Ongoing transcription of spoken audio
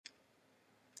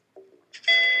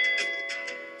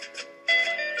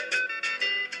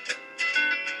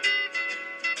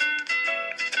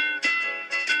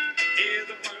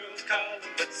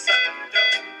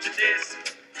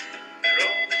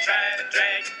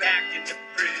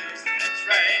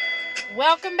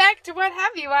Welcome back to What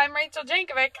Have You. I'm Rachel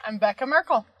Jankovic. I'm Becca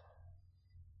Merkel.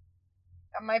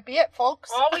 That might be it, folks.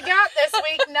 All we got this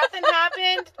week. Nothing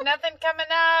happened. Nothing coming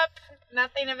up.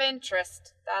 Nothing of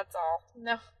interest. That's all.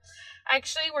 No.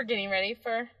 Actually, we're getting ready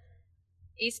for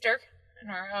Easter in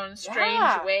our own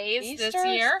strange ways Easter's this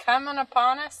year. Coming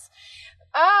upon us.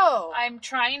 Oh. I'm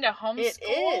trying to homeschool.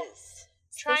 It is.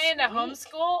 Trying to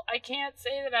homeschool. I can't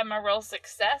say that I'm a real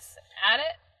success at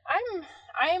it.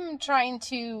 I'm trying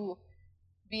to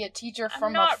be a teacher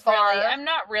from afar. I'm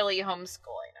not really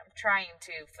homeschooling. I'm trying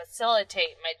to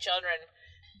facilitate my children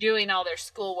doing all their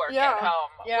schoolwork at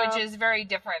home, which is very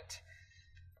different.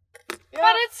 Yeah.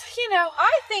 But it's,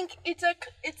 I think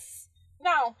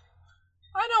no.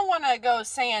 I don't want to go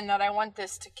saying that I want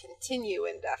this to continue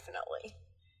indefinitely.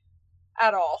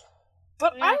 At all.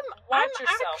 But I'm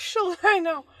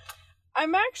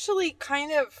actually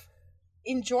kind of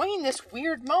enjoying this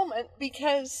weird moment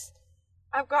because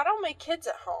I've got all my kids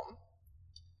at home.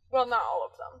 Well, not all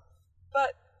of them.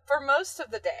 But for most of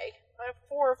the day, I have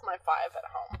 4 of my 5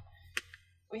 at home.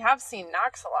 We have seen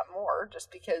Knox a lot more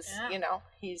just because,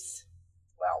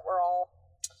 we're all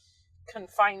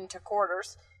confined to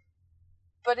quarters.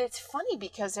 But it's funny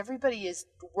because everybody is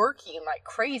working like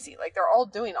crazy. Like, they're all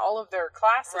doing all of their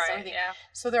classes and everything. Yeah.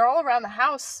 So they're all around the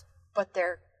house, but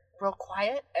they're real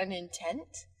quiet and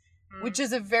intent. Which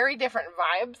is a very different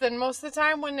vibe than most of the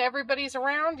time when everybody's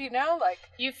around, like...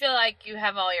 You feel like you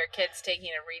have all your kids taking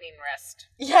a reading rest.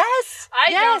 Yes!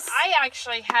 I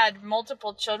actually had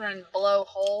multiple children blow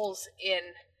holes in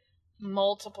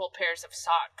multiple pairs of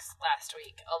socks last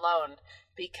week alone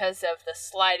because of the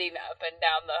sliding up and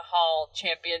down the hall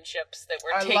championships that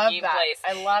were taking place.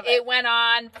 I love it. It went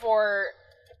on for...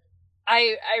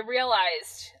 I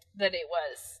realized that it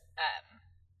was...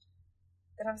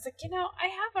 And I was like, I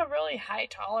have a really high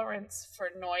tolerance for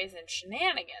noise and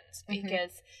shenanigans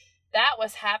because that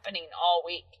was happening all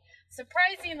week.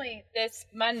 Surprisingly, this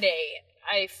Monday,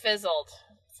 I fizzled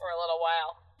for a little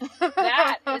while.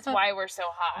 That is why we're so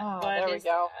hot. Oh, there we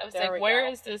go. I was like, where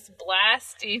is this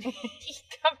blasting heat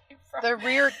coming from? The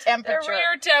rear temperature. The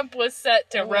rear temp was set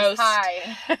to roast.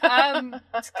 High.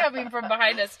 It's coming from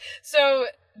behind us. So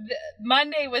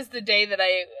Monday was the day that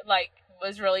I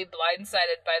was really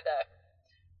blindsided by the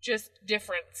just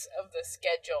difference of the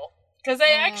schedule. Because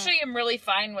I actually am really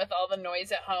fine with all the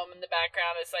noise at home in the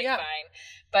background. It's fine.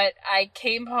 But I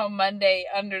came home Monday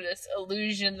under this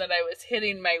illusion that I was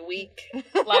hitting my week.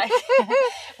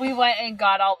 We went and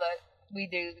got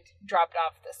dropped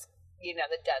off this, the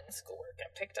done schoolwork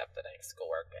and picked up the next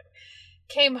schoolwork and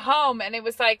came home, and it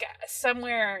was like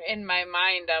somewhere in my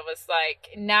mind I was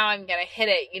like, now I'm going to hit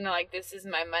it. This is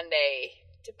my Monday.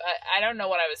 I don't know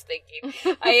what I was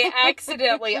thinking. I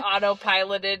accidentally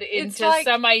autopiloted into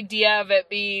some idea of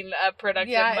it being a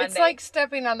productive Monday. It's like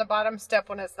stepping on the bottom step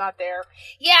when it's not there.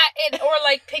 Yeah, or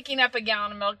like picking up a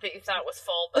gallon of milk that you thought was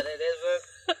full, but it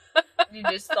isn't. You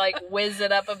just whiz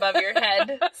it up above your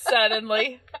head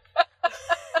suddenly.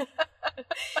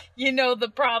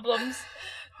 The problems.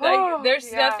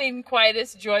 There's nothing quite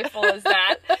as joyful as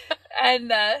that.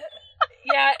 And,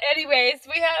 yeah, anyways,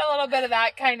 we had a little bit of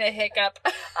that kind of hiccup.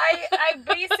 I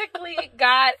basically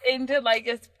got into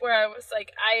where I was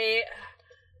like, I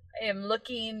am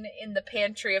looking in the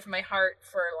pantry of my heart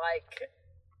for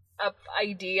a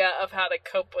idea of how to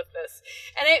cope with this.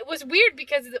 And it was weird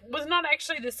because it was not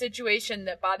actually the situation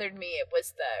that bothered me. It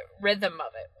was the rhythm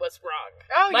of it was wrong.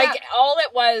 Oh, yeah. All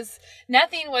it was,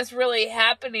 nothing was really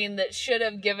happening that should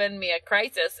have given me a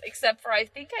crisis, except for I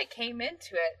think I came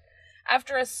into it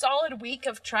after a solid week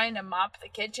of trying to mop the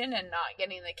kitchen and not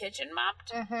getting the kitchen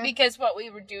mopped. Because what we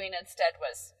were doing instead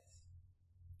was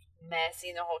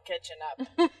messing the whole kitchen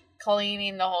up,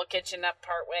 cleaning the whole kitchen up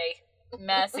partway,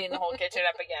 messing the whole kitchen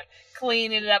up again,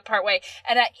 cleaning it up partway.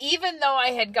 And even though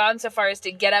I had gone so far as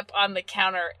to get up on the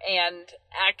counter and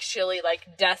actually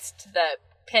dust the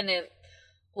pennant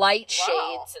light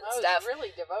shades and stuff. Was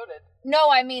really devoted. No,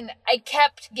 I mean, I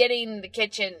kept getting the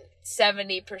kitchen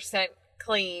 70%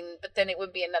 clean, but then it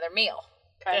would be another meal.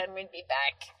 Okay. Then we'd be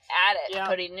back at it,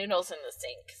 putting noodles in the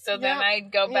sink. So then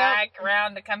I'd go back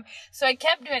around to come. So I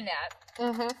kept doing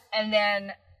that. And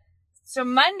then, so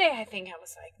Monday, I think I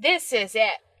was like, this is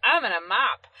it. I'm going to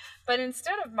mop. But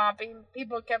instead of mopping,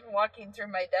 people kept walking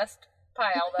through my dust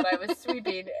pile that I was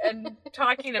sweeping and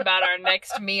talking about our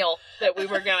next meal that we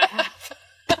were going to have.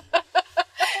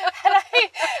 And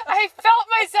I felt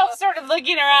myself sort of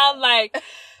looking around like,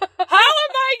 how am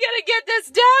I going to get this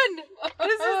done?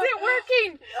 This isn't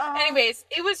working. Anyways,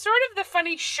 it was sort of the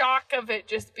funny shock of it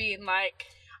just being like...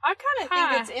 I kind of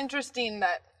think it's interesting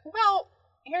that, well,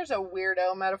 here's a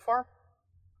weirdo metaphor.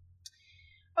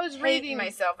 I was reading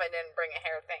myself. I didn't bring a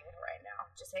hair thing right now.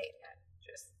 Just hating it.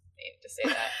 Just needed to say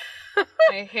that.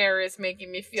 My hair is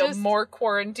making me feel more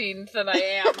quarantined than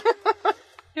I am.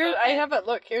 Here, I have it.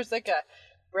 Look, here's like a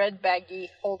bread baggie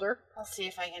holder. I'll see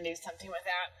if I can do something with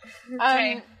that.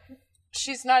 Okay.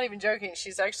 She's not even joking.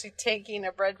 She's actually taking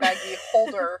a bread baggie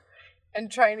holder and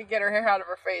trying to get her hair out of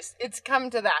her face. It's come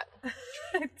to that.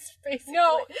 It's basically...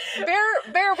 No,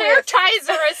 bear with hair ties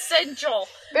are essential.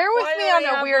 Bear with me on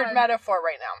a weird metaphor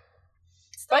right now.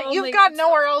 But you've got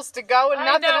nowhere else to go and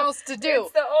nothing else to do.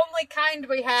 It's the only kind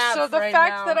we have. So the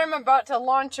fact that I'm about to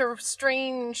launch a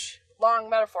strange, long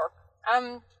metaphor.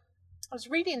 I was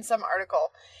reading some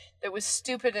article that was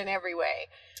stupid in every way.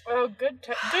 Oh, good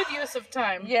use of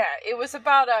time. Yeah, it was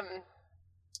about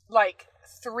like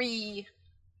 3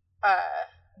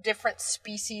 different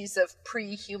species of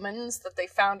pre-humans that they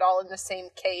found all in the same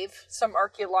cave. Some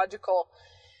archaeological.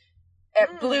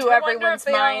 It blew everyone's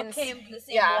minds. All came to the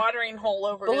same watering hole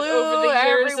over the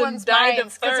years everyone's and died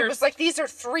minds, of thirst. It was like these are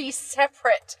 3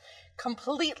 separate,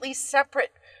 completely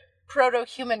separate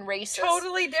proto-human races.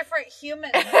 Totally different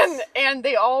humans. And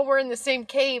they all were in the same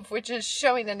cave, which is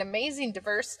showing an amazing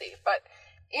diversity. But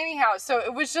anyhow, so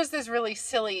it was just this really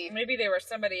silly... Maybe they were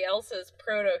somebody else's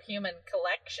proto-human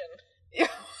collection.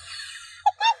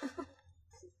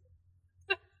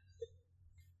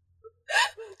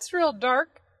 It's real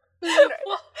dark. It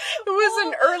was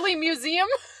an early museum.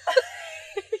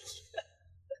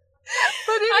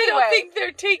 But anyway, I don't think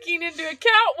they're taking into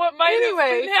account what might have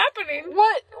been happening.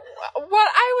 What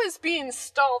I was being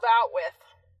stalled out with,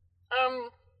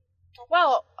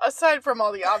 well, aside from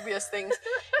all the obvious things,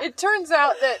 it turns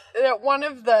out that one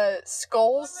of the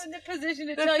skulls... I'm in a position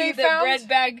to tell you that bread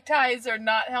bag ties are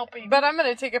not helping. But I'm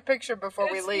going to take a picture before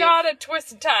we leave. It's not a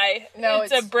twist tie. No,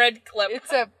 it's a bread clip.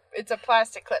 It's a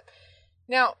plastic clip.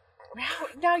 Now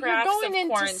you're going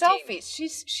into selfies.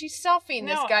 She's selfieing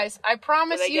this, guys. I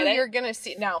promise you're going to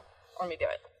see... No, let me do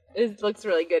it. It looks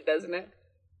really good, doesn't it?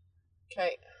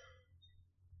 Okay.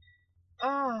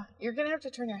 You're going to have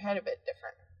to turn your head a bit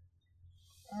different.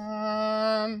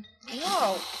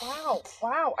 No.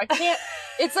 Wow. I can't...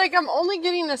 It's like I'm only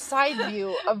getting a side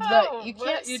view of the... You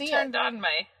can't see it. You turned on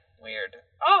my weird...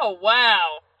 Oh,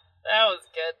 wow. That was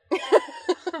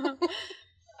good.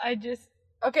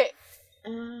 Okay.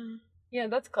 Yeah,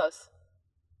 that's close.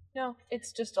 No,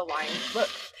 it's just a line. Look.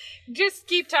 Just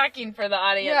keep talking for the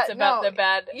audience about the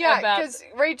bad... Yeah, because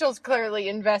Rachel's clearly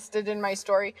invested in my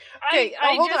story. Okay,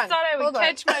 I just thought I would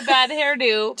catch my bad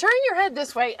hairdo. Turn your head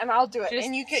this way, and I'll do it.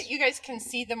 And you guys can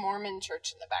see the Mormon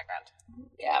church in the background.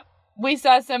 Yeah. We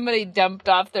saw somebody dumped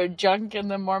off their junk in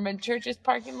the Mormon church's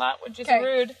parking lot, which is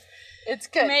rude. It's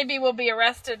good. Maybe we'll be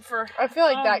arrested for... I feel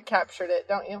like that captured it,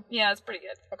 don't you? Yeah, it's pretty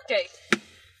good. Okay.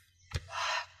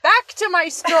 Back to my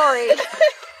story.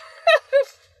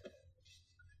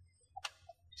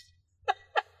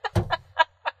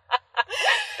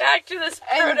 Back to this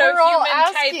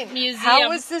proto-human type museum.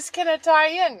 How is this going to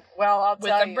tie in? Well, I'll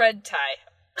tell you. With a bread tie.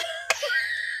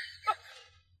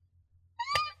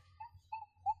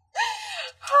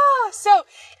 So,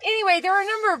 anyway, there were a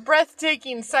number of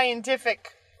breathtaking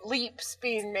scientific leaps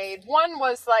being made. One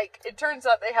was it turns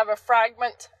out they have a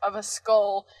fragment of a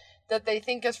skull that they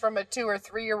think is from a 2 or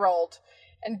 3-year-old.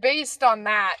 And based on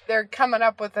that, they're coming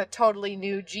up with a totally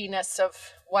new genus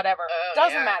of whatever.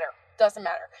 Doesn't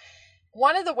matter.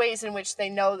 One of the ways in which they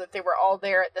know that they were all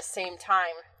there at the same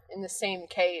time in the same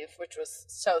cave, which was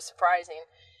so surprising,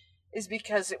 is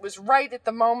because it was right at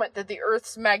the moment that the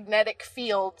Earth's magnetic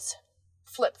fields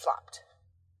flip-flopped.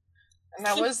 And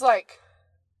I was like,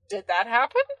 did that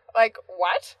happen?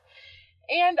 What?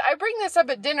 And I bring this up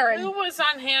at dinner. And who was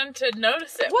on hand to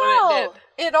notice it when it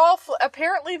did?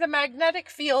 Apparently the magnetic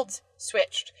fields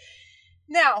switched.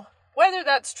 Now, whether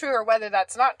that's true or whether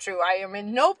that's not true, I am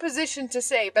in no position to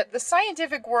say, but the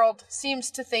scientific world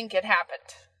seems to think it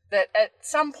happened. That at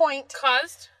some point...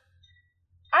 Caused?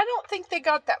 I don't think they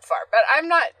got that far, but I'm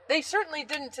not... They certainly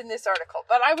didn't in this article,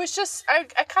 but I was just... I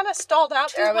kind of stalled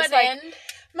out there. To what end?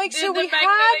 So we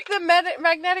had the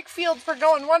magnetic field for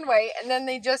going one way, and then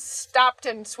they just stopped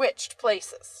and switched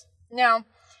places. Now,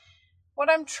 what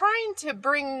I'm trying to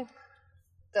bring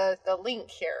the link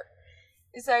here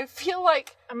is I feel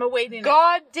like I'm awaiting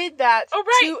God did that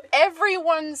to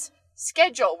everyone's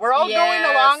schedule. We're all going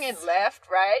along in left,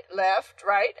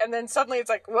 right, and then suddenly it's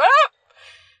like, whoa!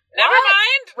 Never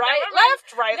mind. Right,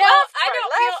 left, right, left.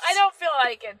 I don't feel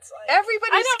like it's like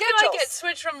everybody's schedules. I don't feel like it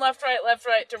switched from left,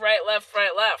 right to right, left.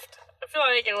 I feel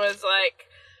like it was like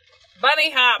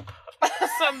bunny hop,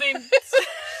 something.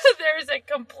 There's a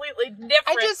completely different.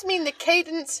 I just mean the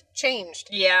cadence changed.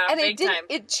 Yeah, and big time.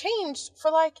 It changed for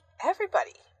like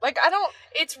everybody. Like, I don't...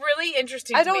 It's really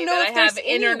interesting I to me don't know that if I have there's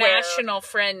international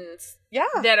friends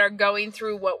that are going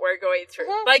through what we're going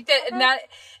through. Like that,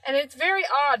 and it's very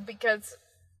odd because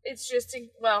it's just,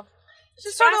 well... It's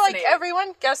just sort of like,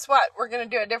 everyone, guess what? We're going to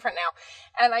do it different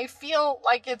now. And I feel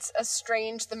like it's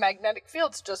strange, the magnetic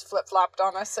field's just flip-flopped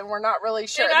on us, and we're not really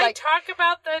sure. Did I talk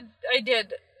about I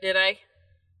did I?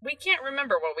 We can't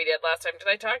remember what we did last time. Did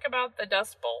I talk about the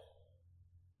Dust Bowl?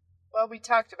 Well, we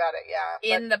talked about it, yeah.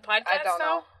 In the podcast, I don't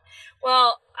know.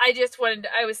 Well, I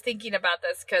was thinking about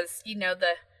this because, I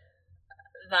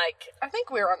think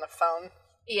we were on the phone.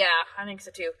 Yeah, I think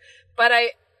so too. But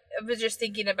I was just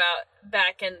thinking about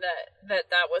back in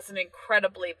that was an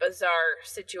incredibly bizarre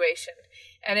situation.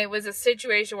 And it was a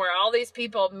situation where all these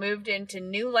people moved into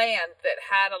new land that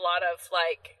had a lot of,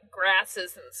 like,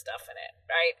 grasses and stuff in it,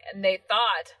 right? And they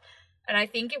thought, and I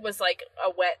think it was like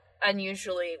a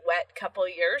unusually wet couple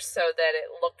years so that it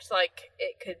looked like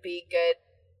it could be good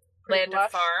land to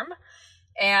farm.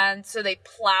 And so they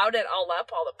plowed it all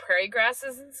up, all the prairie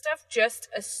grasses and stuff, just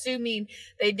assuming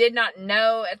they did not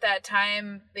know at that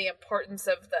time the importance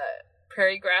of the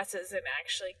prairie grasses and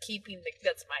actually keeping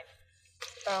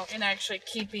actually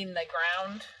keeping the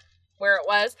ground where it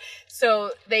was.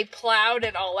 So they plowed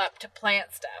it all up to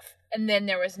plant stuff. And then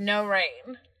there was no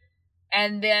rain.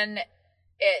 And then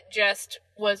it just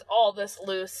was all this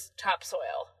loose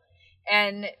topsoil.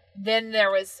 And then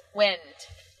there was wind.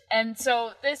 And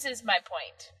so this is my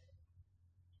point.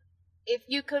 If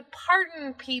you could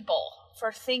pardon people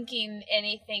for thinking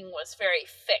anything was very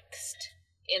fixed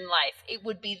in life, it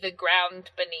would be the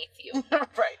ground beneath you.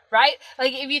 Right. Right?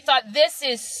 Like, if you thought this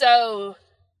is so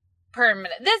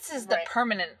permanent, this is the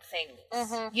permanent things.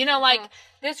 Mm-hmm.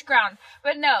 This ground.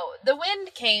 But no, the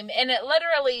wind came and it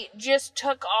literally just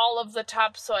took all of the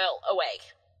topsoil away.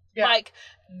 Yeah. Like,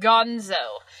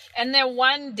 gonzo. And then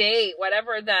one day,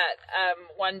 whatever that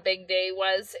one big day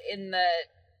was in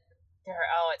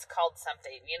it's called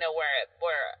something,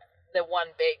 where the one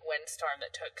big windstorm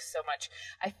that took so much.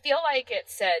 I feel like it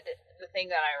said, the thing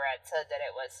that I read said that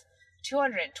it was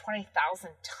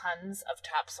 220,000 tons of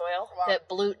topsoil that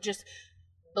blew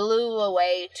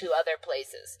away to other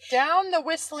places. Down the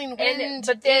whistling wind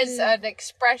is an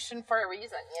expression for a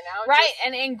reason, Right,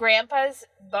 and in Grandpa's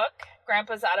book,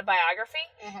 Grandpa's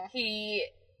autobiography, he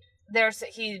is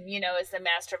the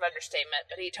master of understatement,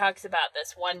 but he talks about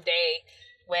this one day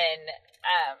when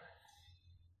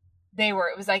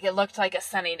it looked like a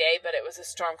sunny day, but it was a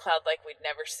storm cloud like we'd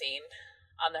never seen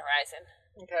on the horizon.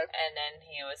 Okay. And then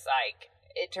he was like,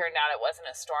 it turned out it wasn't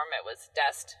a storm, it was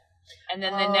dust. And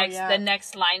then the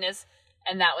next line is,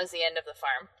 and that was the end of the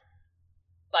farm.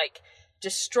 Like,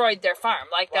 destroyed their farm.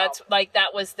 Like,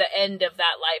 that was the end of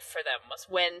that life for them, was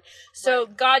when. So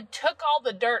God took all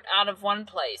the dirt out of one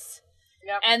place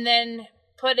and then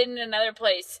put it in another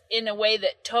place in a way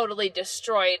that totally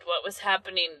destroyed what was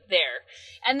happening there.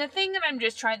 And the thing that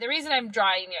the reason I'm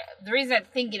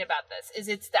thinking about this is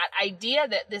it's that idea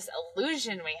that this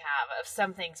illusion we have of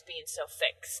some things being so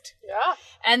fixed. Yeah.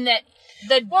 And that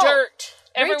the dirt,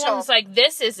 everyone's like,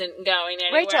 this isn't going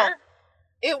anywhere. Rachel,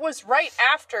 it was right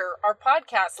after our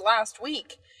podcast last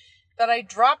week that I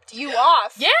dropped you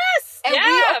off. Yes!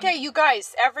 Okay, you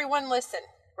guys, everyone listen.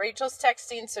 Rachel's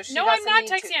texting, so she doesn't need to. No, I'm not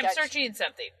texting. I'm searching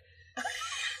something.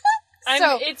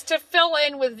 It's to fill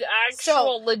in with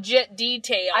actual legit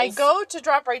details. I go to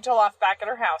drop Rachel off back at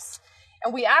her house,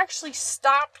 and we actually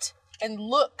stopped and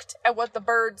looked at what the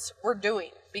birds were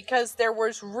doing because there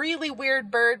was really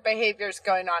weird bird behaviors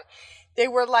going on. They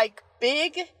were like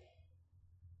big.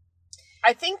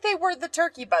 I think they were the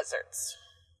turkey buzzards.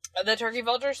 The turkey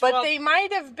vultures, but they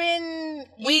might have been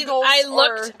eagles. I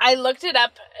looked it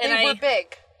up, and they were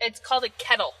big. It's called a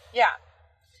kettle. Yeah,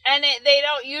 and they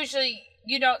don't usually.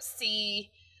 You don't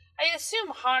see. I assume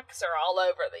hawks are all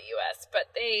over the U.S.,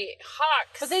 but they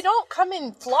don't come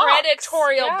in flocks.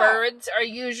 Predatorial birds are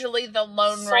usually the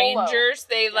lone rangers.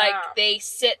 They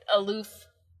sit aloof.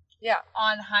 Yeah,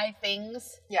 on high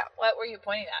things. Yeah. What were you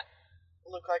pointing at?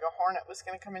 Looked like a hornet was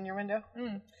going to come in your window.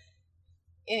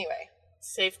 Anyway.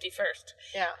 Safety first.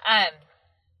 Yeah.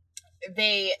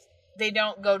 They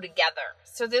don't go together.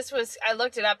 So I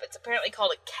looked it up. It's apparently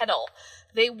called a kettle.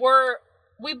 We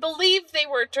believe they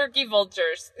were turkey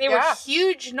vultures. They were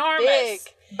huge, enormous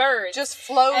birds. Just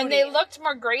floating. And they looked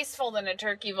more graceful than a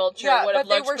turkey vulture would have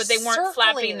looked, but they weren't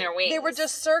flapping their wings. They were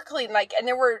just circling, and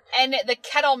the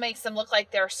kettle makes them look like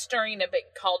they're stirring a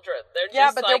big cauldron. They're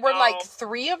just there were like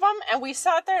 3 of them, and we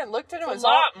sat there and looked at it. It was a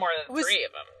lot more than 3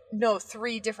 of them. No,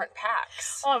 3 different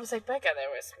packs. Oh, I was like, Becca,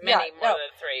 there was many more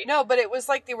than 3. No, but it was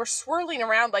like they were swirling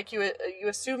around like you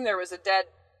assume there was a dead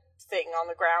thing on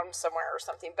the ground somewhere or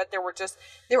something. But they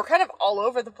were kind of all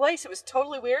over the place. It was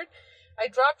totally weird. I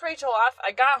dropped Rachel off.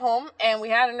 I got home and we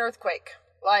had an earthquake.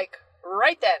 Like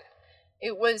right then.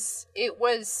 It was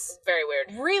very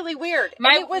weird. Really weird.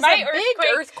 It was a big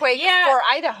earthquake for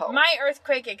Idaho. My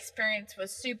earthquake experience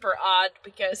was super odd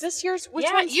because... Is this yours? Which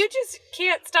one? You just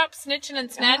can't stop snitching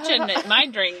and snatching at my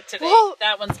drink today. Well,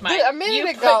 that one's mine. A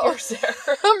minute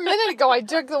ago, I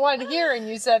took the one here and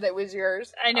you said it was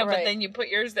yours. I know, but then you put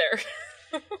yours there.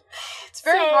 It's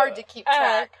very hard to keep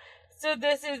track. So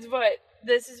this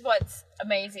is what's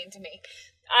amazing to me.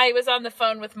 I was on the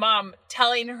phone with Mom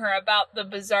telling her about the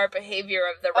bizarre behavior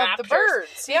of the raptors. Of the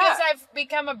birds, Because I've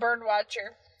become a bird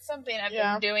watcher. Something I've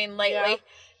been doing lately.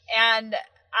 Yeah. And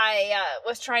I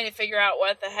was trying to figure out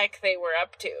what the heck they were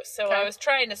up to. So I was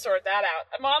trying to sort that out.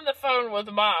 I'm on the phone with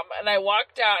Mom, and I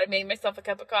walked out. I made myself a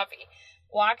cup of coffee.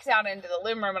 Walked out into the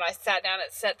living room, and I sat down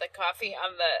and set the coffee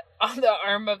on the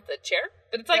arm of the chair.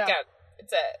 But it's like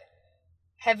it's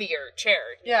a heavier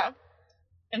chair. Yeah.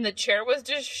 And the chair was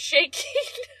just shaking.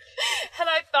 And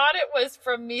I thought it was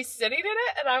from me sitting in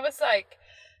it. And I was like,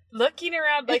 looking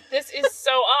around like, this is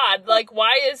so odd. Like,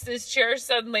 why is this chair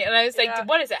suddenly... And I was like,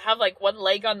 what does it have, like, one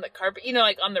leg on the carpet? You know,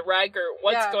 like, on the rug or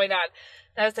what's going on?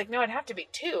 And I was like, no, it'd have to be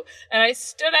two. And I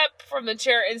stood up from the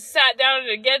chair and sat down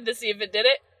again to see if it did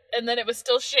it. And then it was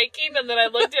still shaking. And then I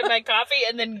looked at my coffee.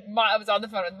 And then I was on the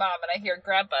phone with Mom. And I hear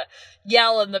Grandpa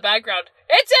yell in the background,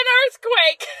 "It's an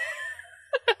earthquake!"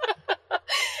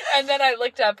 And then I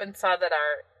looked up and saw that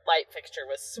our light fixture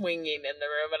was swinging in the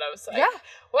room, and I was like,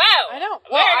 wow. I know.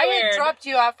 Well, I had dropped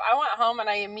you off. I went home, and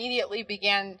I immediately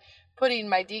began putting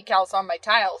my decals on my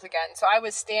tiles again. So I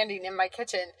was standing in my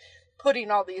kitchen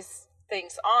putting all these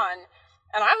things on,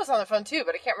 and I was on the phone too,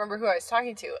 but I can't remember who I was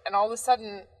talking to. And all of a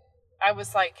sudden, I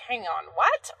was like, hang on,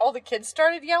 what? All the kids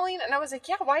started yelling, and I was like,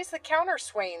 why is the counter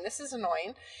swaying? This is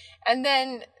annoying. And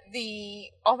then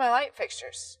all my light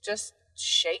fixtures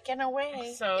shaking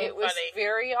away. So it was funny.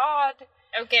 Very odd.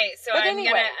 Okay, so I'm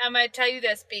gonna tell you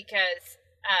this because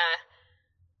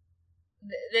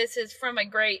this is from a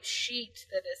great sheet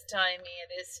that is telling me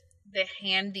it is the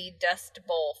handy Dust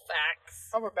Bowl facts.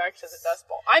 Oh, we're back to the Dust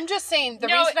Bowl. I'm just saying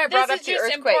reason I brought up the earthquake. This is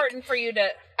just important for you to.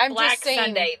 I'm Black just saying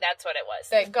Sunday. That's what it was.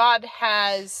 That God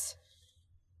has.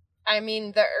 I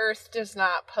mean, the earth does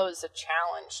not pose a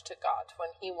challenge to God when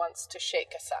He wants to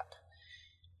shake us up.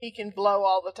 He can blow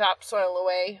all the topsoil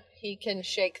away. He can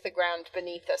shake the ground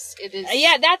beneath us. It is...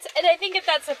 and I think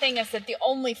that's the thing, is that the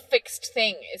only fixed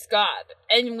thing is God.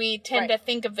 And we tend to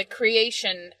think of the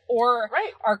creation or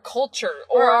our culture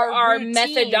or our routine,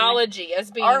 methodology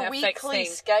as being a fixed thing. Our weekly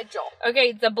schedule.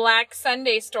 Okay, the Black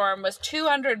Sunday storm was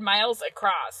 200 miles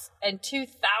across and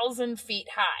 2,000 feet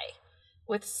high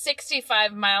with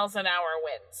 65 miles an hour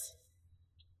winds.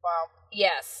 Wow.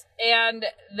 Yes, and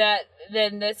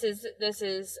then this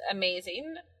is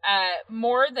amazing.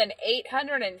 More than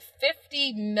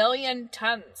 850 million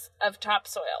tons of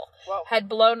topsoil had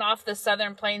blown off the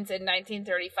southern plains in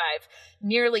 1935.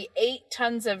 Nearly 8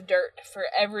 tons of dirt for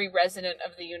every resident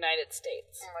of the United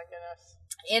States. Oh my goodness.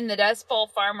 In the Dust Bowl,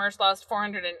 farmers lost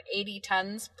 480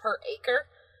 tons per acre.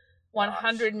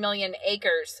 100 million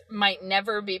acres might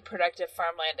never be productive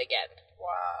farmland again.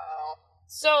 Wow.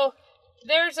 So...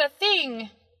 There's a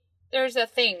thing,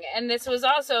 and this was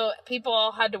also, people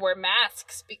all had to wear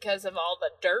masks because of all the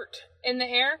dirt in the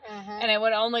air, and it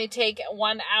would only take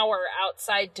 1 hour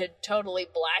outside to totally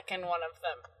blacken one of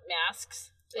the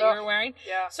masks that you were wearing.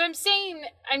 Yeah. So I'm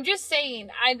just saying,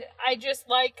 I just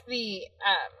like the,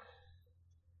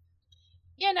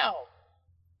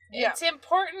 it's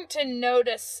important to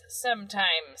notice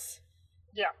sometimes.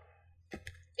 Yeah.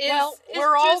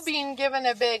 We're all being given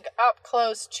a big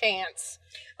up-close chance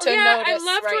to notice right now. I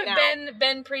loved what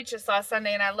Ben preached us last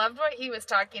Sunday, and I loved what he was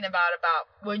talking about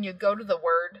when you go to the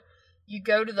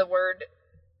Word,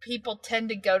 people tend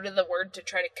to go to the Word to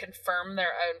try to confirm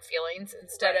their own feelings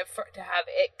instead of to have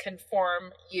it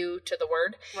conform you to the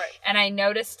Word. Right. And I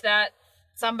noticed that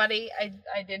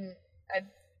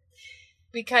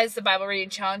because the Bible Reading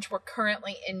Challenge, we're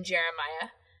currently in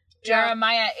Jeremiah.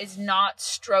 Jeremiah is not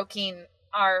stroking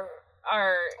our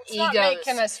it's egos. It's not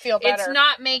making us feel better. It's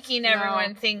not making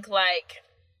everyone think like,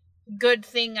 good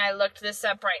thing I looked this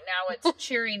up right now. It's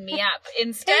cheering me up.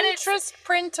 Instead, interest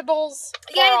printables.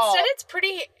 Instead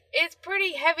it's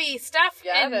pretty heavy stuff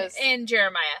in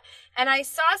Jeremiah. And I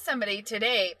saw somebody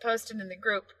today posted in the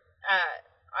group.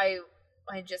 I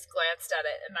just glanced at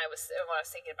it and I was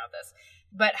thinking about this,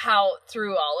 but how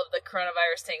through all of the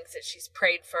coronavirus things that she's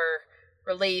prayed for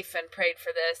relief and prayed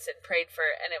for this and prayed for,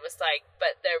 and it was like,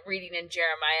 but the reading in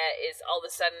Jeremiah is all of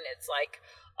a sudden it's like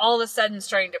all of a sudden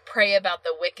starting to pray about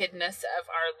the wickedness of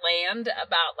our land,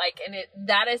 about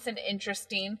that is an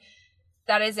interesting,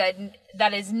 that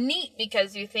is neat,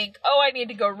 because you think, oh, I need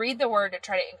to go read the word to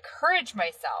try to encourage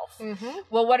myself. Mm-hmm.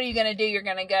 Well, what are you going to do? You're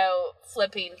going to go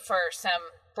flipping for some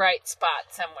bright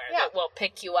spot somewhere that will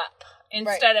pick you up.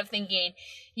 Instead of thinking,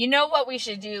 you know what we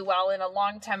should do while in a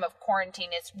long time of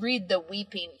quarantine is read the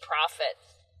weeping prophet.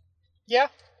 Yeah.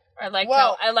 I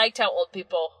liked how old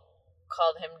people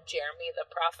called him Jeremy the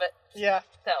prophet. Yeah.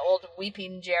 The old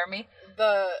weeping Jeremy.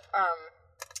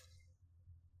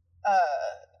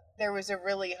 There was a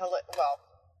really, it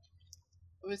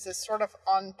was a sort of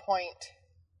on point.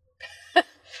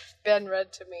 Ben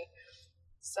read to me.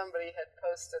 Somebody had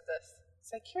posted this.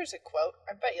 It's like, here's a quote.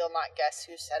 I bet you'll not guess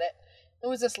who said it. It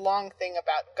was this long thing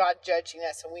about God judging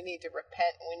us, and we need to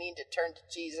repent, and we need to turn to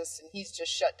Jesus, and he's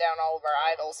just shut down all of our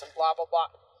idols, and blah, blah, blah.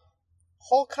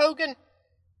 Hulk Hogan.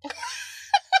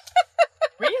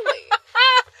 Really?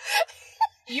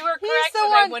 You were correct,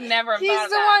 but I would never have thought of that.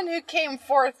 He's the one who came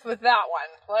forth with that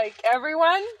one. Like,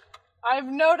 everyone, I've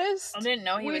noticed. I didn't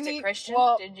know he was a Christian,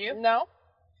 did you? No.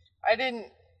 I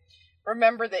didn't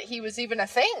remember that he was even a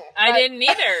thing. I didn't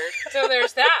either, so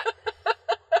there's that.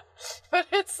 But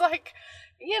it's like,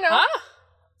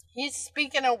 he's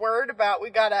speaking a word about we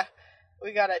gotta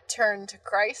turn to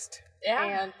Christ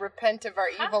and repent of our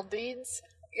evil deeds.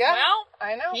 Yeah, well,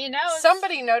 I know. He knows.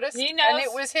 Somebody noticed, he knows. And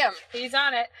it was him. He's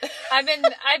on it. I've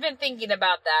been thinking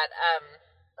about that.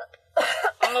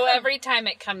 Every time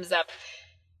it comes up,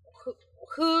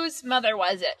 whose mother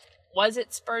was it? Was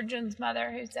it Spurgeon's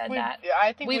mother who said that?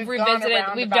 I think we've revisited.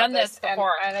 We've done this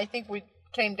before, and I think we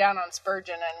came down on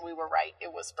Spurgeon, and we were right.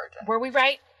 It was Spurgeon. Were we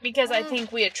right? Because I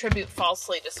think we attribute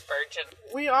falsely to Spurgeon.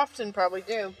 We often probably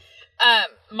do.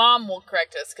 Mom will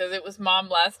correct us, because it was Mom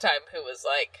last time who was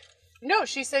like... No,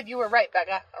 she said you were right,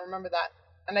 Becca. I remember that.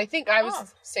 And I think I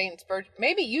was saying Spurgeon.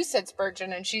 Maybe you said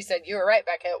Spurgeon, and she said you were right,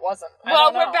 Becca. It wasn't.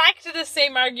 Well, we're back to the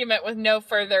same argument with no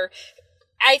further...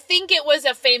 I think it was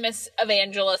a famous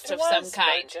evangelist of some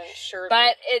kind. Spurgeon, surely.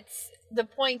 But the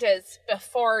point is,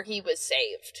 before he was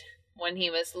saved, when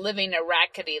he was living a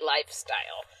rackety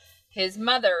lifestyle, his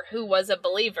mother, who was a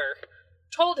believer,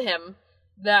 told him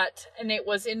that, and it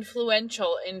was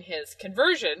influential in his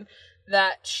conversion,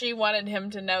 that she wanted him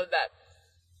to know that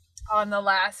on the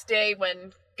last day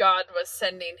when God was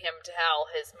sending him to hell,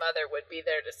 his mother would be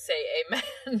there to say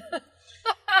amen.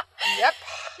 Yep.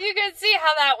 You can see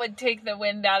how that would take the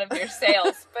wind out of your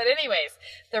sails. But anyways,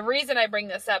 the reason I bring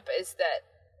this up is that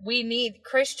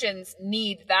Christians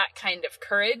need that kind of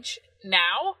courage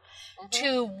now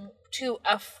to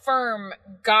affirm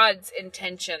God's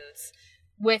intentions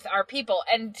with our people,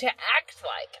 and to act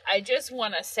like, I just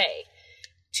want to say,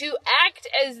 to act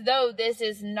as though this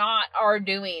is not our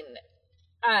doing,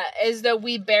 as though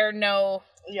we bear no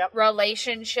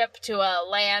relationship to a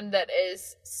land that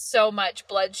is so much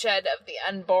bloodshed of the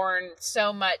unborn,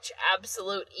 so much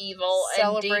absolute evil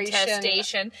and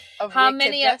detestation. How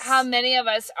many of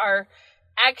us are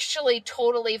actually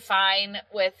totally fine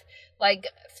with, like,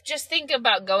 just think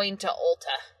about going to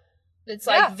Ulta. It's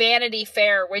like Vanity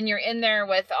Fair when you're in there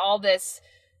with all this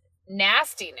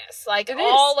nastiness, like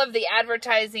all of the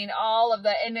advertising,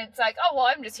 and it's like, oh, well,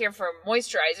 I'm just here for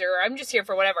moisturizer, or I'm just here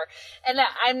for whatever. And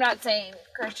I'm not saying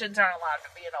Christians aren't allowed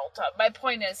to be in Ulta. My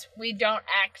point is, we don't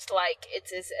act like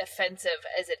it's as offensive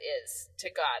as it is to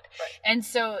God. Right. And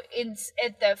so it's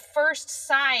at the first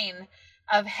sign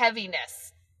of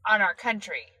heaviness on our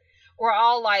country, we're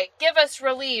all like, give us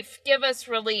relief,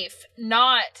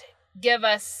 not give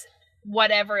us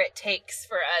whatever it takes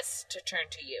for us to turn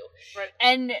to you. Right.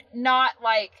 And not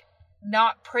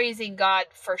praising God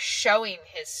for showing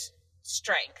his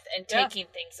strength and taking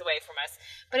things away from us,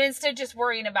 but instead just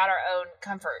worrying about our own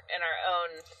comfort and our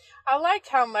own I like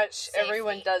how much safety.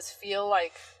 Everyone does feel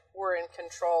like we're in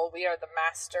control. We are the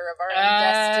master of our own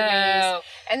destinies.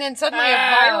 And then suddenly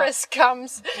a virus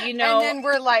comes, and then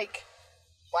we're like,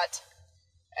 what?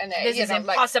 And this is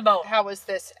impossible. Like, how is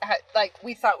this?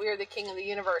 We thought we were the king of the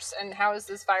universe, and how is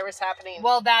this virus happening?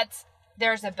 Well,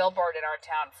 there's a billboard in our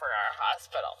town for our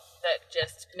hospital that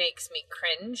just makes me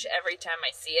cringe every time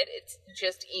I see it. It's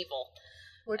just evil.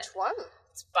 Which one?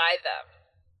 It's by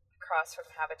across from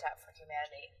Habitat for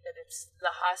Humanity. That it's the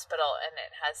hospital, and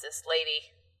it has this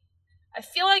lady. I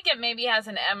feel like it maybe has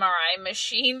an MRI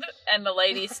machine, and the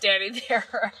lady standing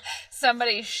there,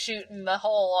 somebody's shooting the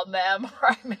hole on the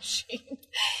MRI machine,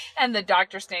 and the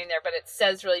doctor standing there, but it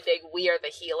says really big, "We are the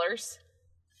healers."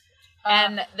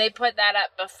 And they put that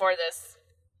up before this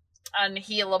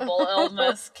unhealable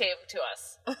illness came to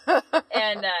us.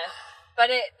 And, but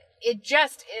it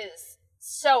just is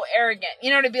so arrogant.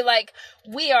 You know, to be like,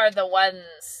 we are the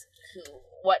ones who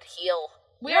heal.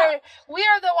 We are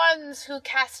the ones who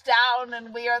cast down,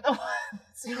 and we are the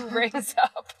ones who raise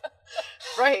up.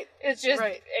 Right. It's just,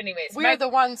 anyways. We are the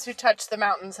ones who touch the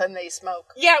mountains and they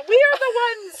smoke. Yeah, we are the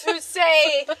ones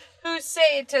who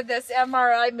say to this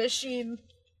MRI machine,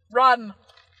 run.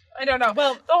 I don't know.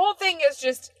 Well, the whole thing is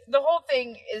just,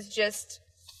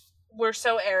 we're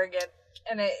so arrogant,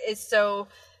 and it is so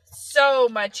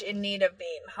much in need of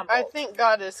being humbled. I think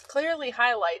God is clearly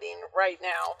highlighting right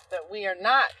now that we are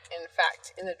not, in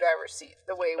fact, in the driver's seat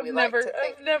the way we like to think.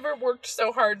 I've never worked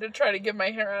so hard to try to get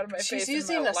my hair out of my face. She's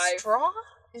using a straw?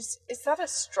 Is that a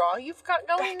straw you've got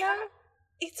going now?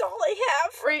 It's all I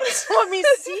have. Right, let me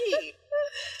see.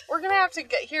 We're going to have to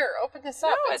open this up.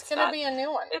 No, it's going to be a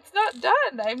new one. It's not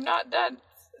done. I'm not done.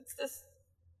 It's this.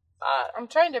 I'm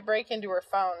trying to break into her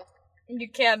phone. You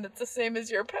can. It's the same as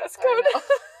your passcode.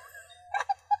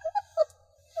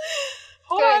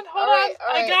 Hold on. All right.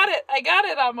 I got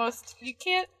it almost. You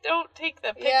don't take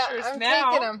the pictures I'm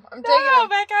now. Taking them. I'm taking them.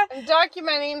 Becca. I'm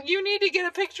documenting. You need to get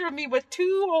a picture of me with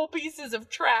 2 whole pieces of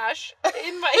trash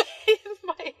in my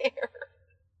hair.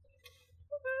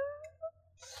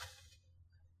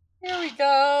 Here we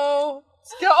go.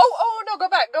 Oh no, go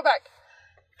back.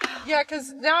 Yeah,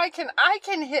 because now I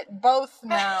can hit both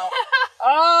now.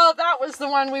 Oh, that was the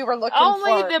one we were looking for.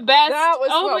 Only the best. That was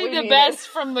only the best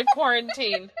from the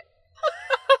quarantine.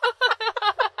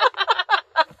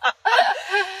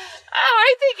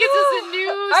 I think it's just a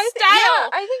new style.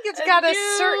 I think it's got a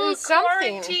certain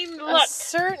something. Look. A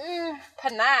certain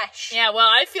panache. Yeah, well,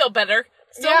 I feel better.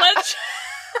 So let's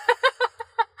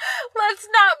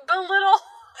not belittle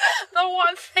the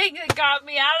one thing that got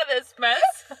me out of this mess.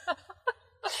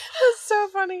 That's so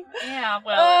funny. Yeah,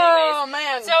 well, anyways.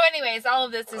 Man. So anyways, all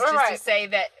of this is just to say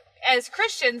that as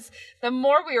Christians, the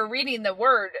more we are reading the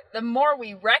Word, the more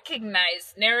we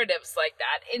recognize narratives like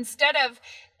that, instead of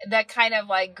that kind of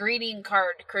like greeting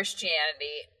card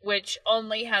Christianity, which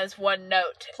only has one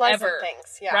note Pleasant ever.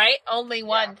 Things, right? Only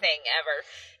one thing ever.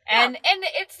 And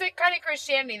it's the kind of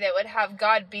Christianity that would have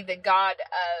God be the God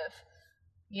of,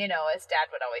 you know, as Dad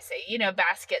would always say, you know,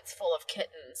 baskets full of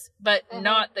kittens, but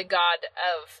not the God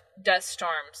of dust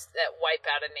storms that wipe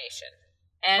out a nation.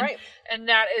 And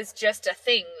that is just a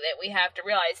thing that we have to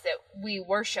realize, that we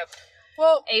worship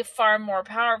a far more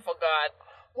powerful God.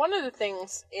 One of the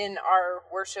things in our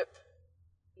worship,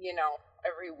 you know,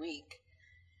 every week,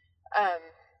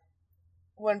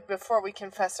 before we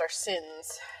confess our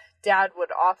sins, Dad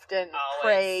would often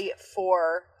pray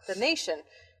for the nation,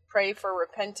 pray for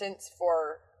repentance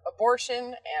for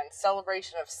abortion and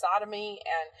celebration of sodomy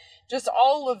and just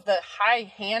all of the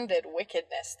high-handed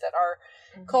wickedness that our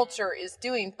culture is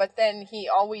doing. But then he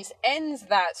always ends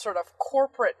that sort of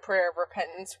corporate prayer of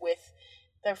repentance with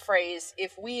the phrase,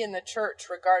 if we in the church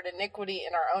regard iniquity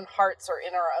in our own hearts or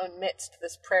in our own midst,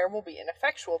 this prayer will be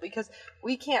ineffectual, because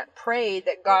we can't pray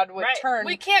that God would turn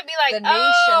we can't be like, the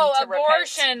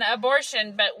nation to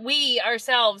abortion, but we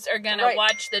ourselves are going to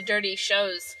watch the dirty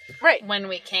shows when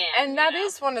we can. And that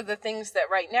is one of the things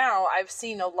that right now I've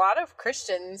seen a lot of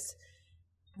Christians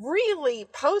really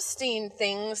posting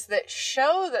things that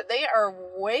show that they are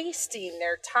wasting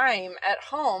their time at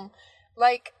home,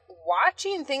 like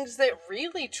watching things that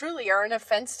really truly are an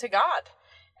offense to God.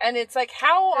 And it's like,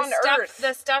 how on earth?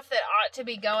 The stuff that ought to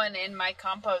be going in my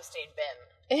composting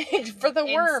bin. For the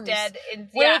worms.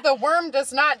 Where the worm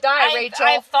does not die, Rachel.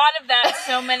 I've thought of that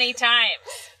so many times.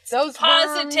 Those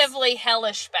positively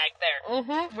hellish back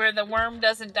there. Where the worm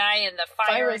doesn't die and the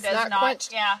fire does not quench.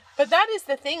 Yeah. But that is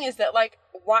the thing, is that like,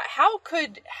 how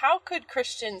could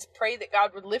Christians pray that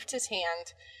God would lift his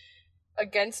hand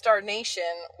against our nation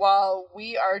while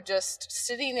we are just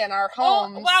sitting in our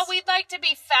homes? Well, we'd like to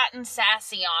be fat and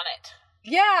sassy on it.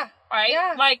 Yeah. Right?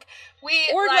 Yeah. Like,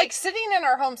 like sitting in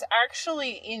our homes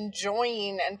actually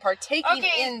enjoying and partaking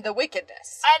in the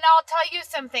wickedness. And I'll tell you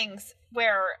some things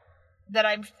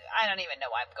I don't even know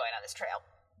why I'm going on this trail.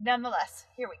 Nonetheless,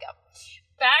 here we go.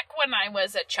 Back when I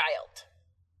was a child,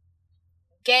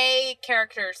 gay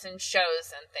characters in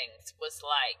shows and things was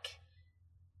like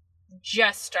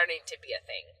just starting to be a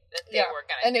thing that they were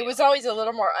going to do. And it was always a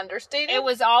little more understated. It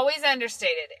was always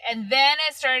understated. And then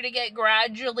it started to get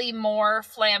gradually more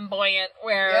flamboyant,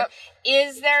 where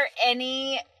is there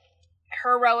any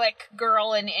heroic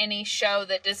girl in any show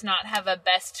that does not have a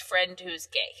best friend who's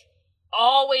gay?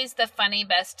 Always the funny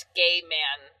best gay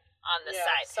man on the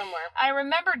side. Somewhere. I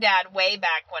remember Dad way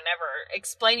back whenever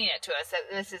explaining it to us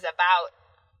that this is about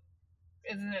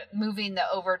moving the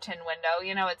Overton window.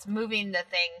 You know, it's moving the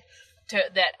thing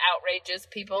that outrages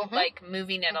people, like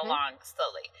moving it along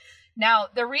slowly. Now,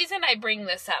 the reason I bring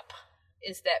this up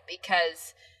is that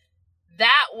because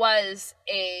that was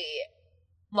a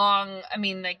long, I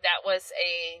mean, like, that was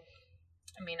a,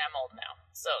 I mean, I'm old now,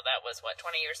 so that was,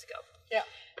 20 years ago? Yeah.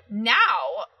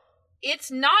 Now, it's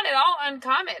not at all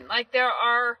uncommon. Like, there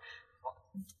are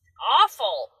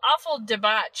awful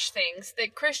debauch things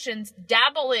that Christians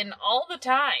dabble in all the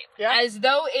time, as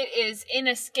though it is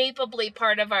inescapably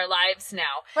part of our lives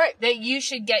now. Right. That you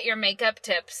should get your makeup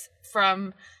tips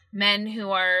from men who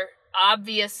are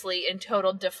obviously in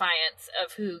total defiance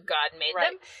of who God made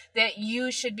them. That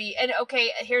you should be, and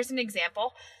okay, here's an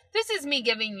example. This is me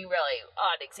giving you really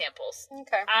odd examples.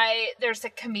 Okay. There's a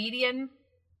comedian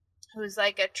who's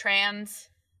like a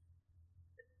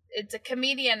it's a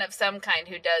comedian of some kind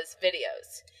who does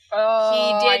videos.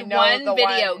 Oh, he did one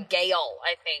video, Gale,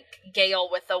 I think. Gale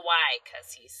with a Y,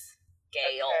 because he's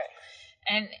Gale.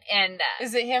 Okay. And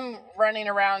is it him running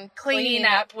around cleaning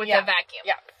up with a vacuum?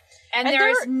 Yeah. And there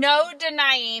is no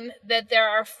denying that there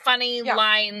are funny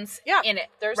lines in it.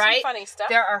 There's some funny stuff.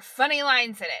 There are funny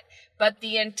lines in it. But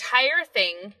the entire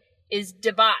thing is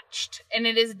debauched. And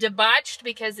it is debauched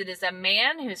because it is a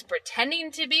man who's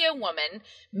pretending to be a woman,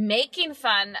 making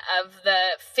fun of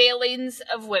the failings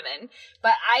of women.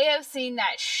 But I have seen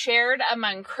that shared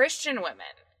among Christian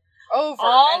women.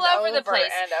 All over the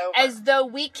place. As though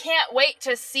we can't wait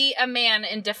to see a man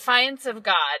in defiance of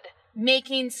God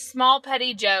making small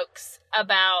petty jokes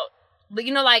about,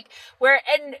 you know, like, where,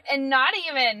 and not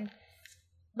even...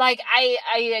 Like,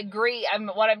 I agree.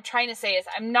 What I'm trying to say is,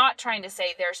 I'm not trying to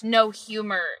say there's no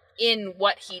humor in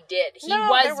what he did.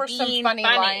 There were some funny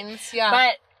lines,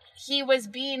 but he was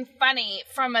being funny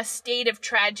from a state of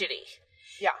tragedy.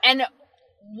 Yeah. And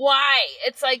why?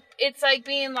 It's like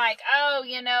being like, oh,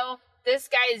 you know, this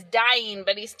guy is dying,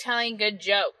 but he's telling good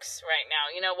jokes right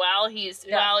now, you know, while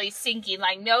he's sinking,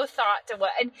 like, no thought to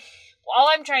what. And all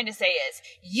I'm trying to say is,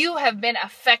 you have been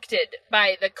affected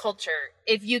by the culture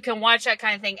if you can watch that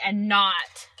kind of thing and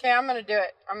not. Okay, I'm going to do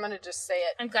it. I'm going to just say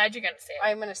it. I'm glad you're going to say it.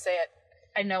 I'm going to say it.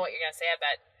 I know what you're going to say, I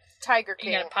bet. Tiger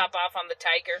King. You're going to pop off on the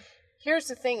tiger. Here's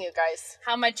the thing, you guys.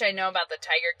 How much I know about the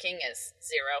Tiger King is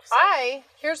zero. So.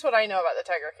 Here's what I know about the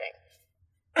Tiger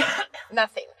King.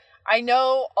 Nothing. I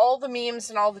know all the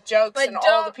memes and all the jokes and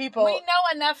all the people. We know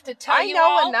enough to tell you I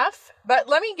know enough, but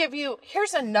let me give you,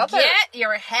 here's another. Get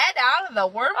your head out of the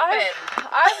worm pit.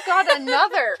 I've got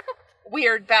another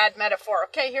weird, bad metaphor.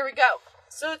 Okay, here we go.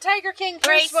 So the Tiger King,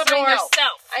 here's what I know.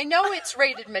 I know it's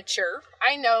rated mature.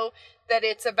 I know that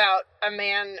it's about a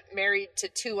man married to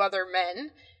 2 other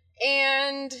men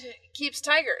and keeps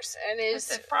tigers and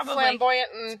is flamboyant.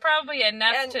 And, it's probably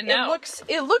enough to know.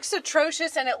 It looks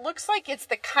atrocious, and it looks like it's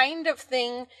the kind of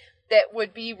thing that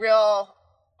would be real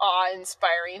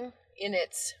awe-inspiring in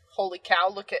its holy cow,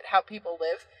 look at how people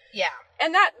live. Yeah.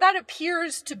 And that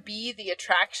appears to be the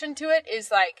attraction to it, is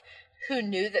like, who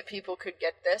knew that people could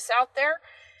get this out there?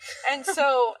 And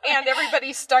so, and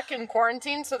everybody's stuck in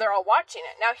quarantine, so they're all watching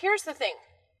it. Now, here's the thing.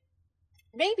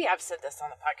 Maybe I've said this on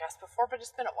the podcast before, but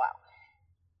it's been a while.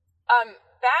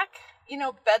 Back, you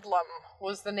know, Bedlam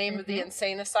was the name of the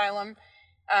insane asylum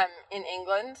in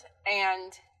England,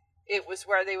 and it was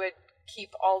where they would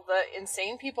keep all the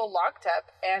insane people locked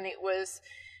up, and it was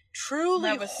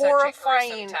truly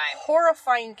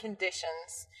horrifying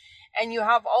conditions. And you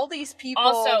have all these people.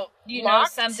 Also, you know,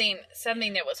 something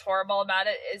that was horrible about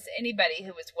it is anybody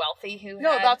who was wealthy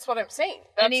that's what I'm saying.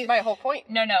 That's my whole point.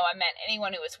 No, I meant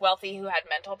anyone who was wealthy who had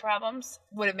mental problems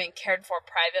would have been cared for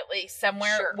privately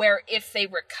somewhere where if they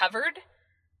recovered,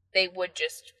 they would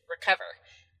just recover.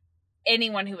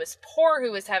 Anyone who was poor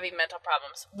who was having mental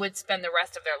problems would spend the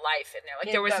rest of their life in there.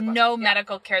 Like, there was no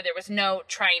medical care. There was no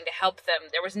trying to help them.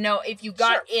 There was no, if you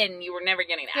got in, you were never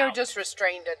getting out. They were just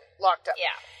restrained and locked up.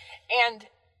 Yeah. And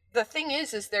the thing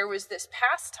is there was this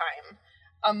pastime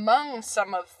among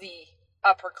some of the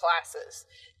upper classes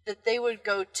that they would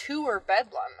go tour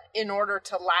Bedlam in order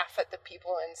to laugh at the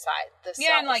people inside the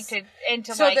cells. Yeah, and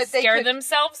to scare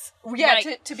themselves. Yeah,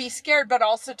 to be scared, but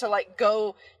also to like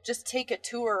go just take a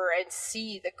tour and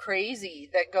see the crazy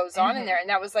that goes on in there. And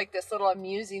that was like this little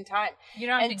amusing time. You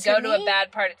don't have to go to a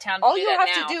bad part of town to all do you that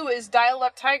have now. to do is dial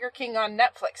up Tiger King on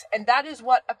Netflix. And that is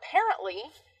what apparently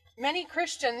many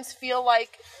Christians feel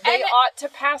like they ought to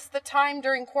pass the time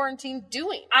during quarantine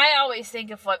doing. I always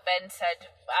think of what Ben said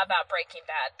about Breaking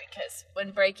Bad, because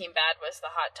when Breaking Bad was the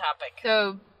hot topic.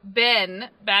 So Ben,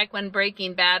 back when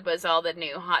Breaking Bad was all the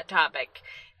new hot topic,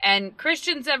 and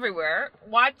Christians everywhere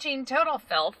watching total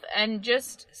filth and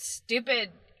just stupid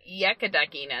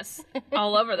yuckaduckiness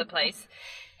all over the place.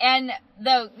 And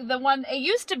the one, it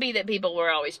used to be that people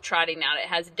were always trotting out, it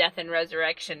has death and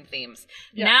resurrection themes.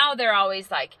 Yeah. Now they're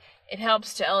always like, it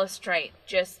helps to illustrate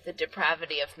just the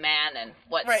depravity of man and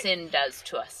what sin does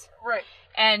to us. Right.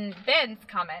 And Ben's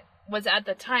comment was at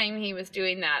the time he was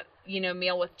doing that,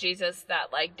 meal with Jesus,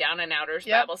 that like down and outers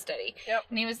Bible study. Yep.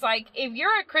 And he was like, if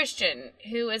you're a Christian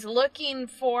who is looking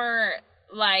for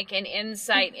like an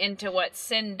insight into what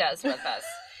sin does with us,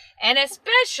 and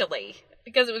especially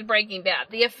because it was Breaking Bad,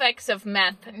 the effects of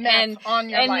meth on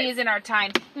your life. Using our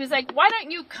time. He was like, why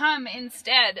don't you come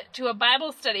instead to a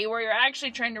Bible study where you're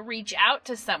actually trying to reach out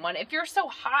to someone? If you're so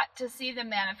hot to see the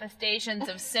manifestations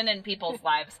of sin in people's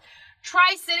lives,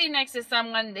 try sitting next to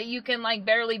someone that you can like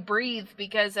barely breathe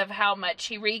because of how much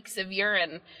he reeks of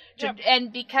urine.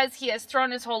 And because he has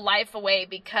thrown his whole life away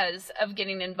because of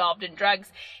getting involved in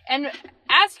drugs. And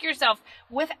ask yourself,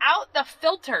 without the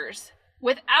filters,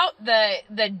 without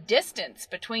the distance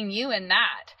between you and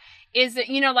that, is it,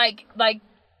 like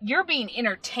you're being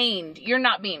entertained, you're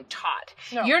not being taught.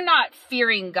 No. You're not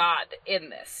fearing God in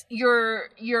this. You're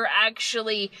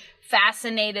actually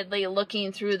fascinatedly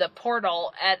looking through the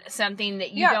portal at something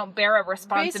that you don't bear a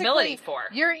responsibility for.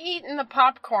 You're eating the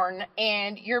popcorn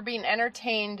and you're being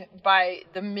entertained by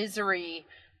the misery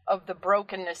of the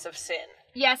brokenness of sin.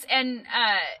 Yes, and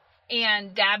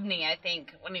Dabney, I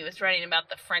think, when he was writing about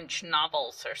the French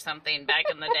novels or something back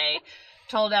in the day,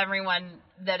 told everyone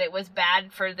that it was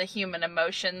bad for the human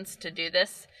emotions to do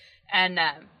this. And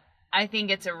I think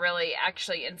it's a really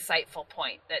actually insightful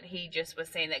point that he just was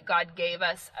saying that God gave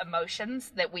us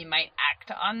emotions that we might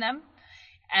act on them,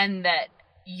 and that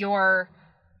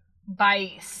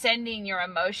by sending your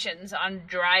emotions on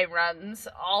dry runs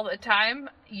all the time,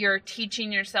 you're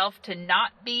teaching yourself to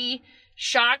not be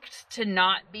shocked, to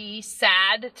not be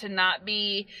sad, to not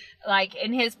be like,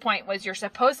 and his point was you're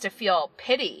supposed to feel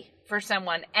pity for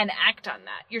someone and act on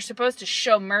that. You're supposed to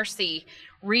show mercy,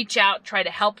 reach out, try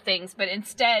to help things, but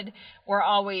instead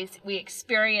we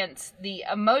experience the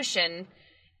emotion,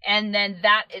 and then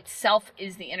that itself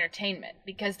is the entertainment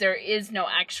because there is no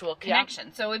actual connection.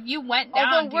 Yeah. So if you went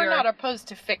down, although we're not opposed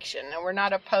to fiction and we're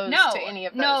not opposed to any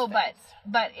of those things.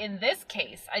 But in this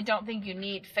case, I don't think you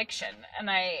need fiction, and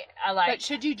I like. But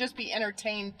should you just be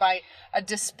entertained by a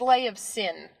display of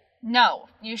sin? No,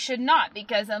 you should not,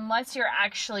 because unless you're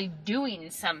actually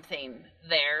doing something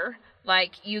there,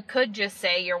 like you could just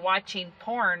say you're watching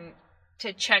porn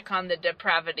to check on the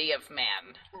depravity of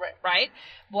man. Right?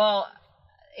 Well,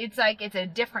 it's like it's a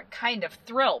different kind of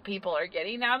thrill people are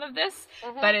getting out of this,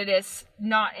 but it is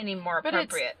not any more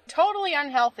appropriate. It's totally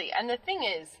unhealthy. And the thing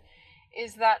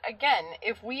is that, again,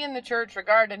 if we in the church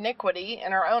regard iniquity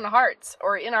in our own hearts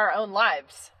or in our own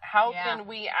lives, how can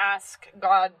we ask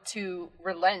God to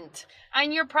relent?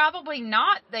 And you're probably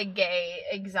not the gay,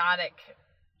 exotic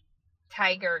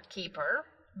tiger keeper,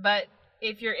 but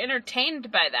if you're entertained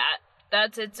by that,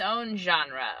 that's its own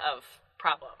genre of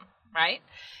problem, right?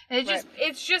 And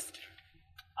it's just,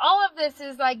 all of this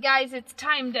is like, guys, it's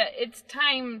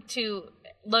time to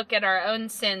look at our own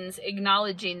sins,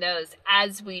 acknowledging those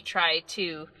as we try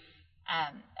to,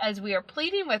 as we are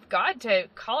pleading with God to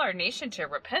call our nation to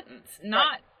repentance,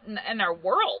 not in our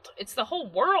world. It's the whole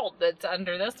world that's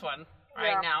under this one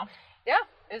now. Yeah,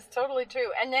 it's totally true.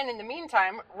 And then in the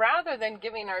meantime, rather than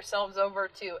giving ourselves over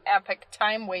to epic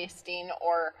time wasting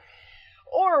or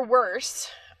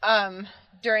worse,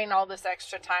 during all this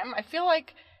extra time, I feel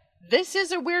like this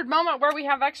is a weird moment where we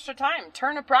have extra time.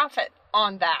 Turn a profit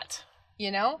on that.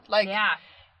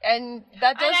 And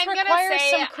that does require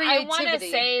some creativity. I want to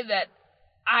say that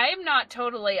I'm not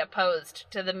totally opposed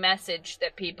to the message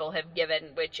that people have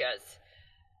given, which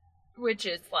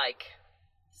is like,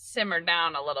 simmer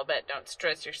down a little bit. Don't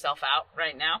stress yourself out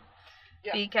right now.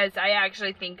 Yeah. Because I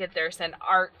actually think that there is an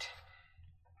art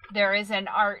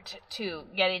to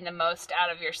getting the most out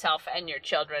of yourself and your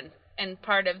children. And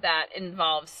part of that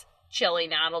involves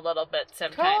chilling out a little bit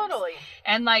sometimes. Totally.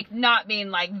 And like not being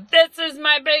like, this is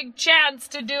my big chance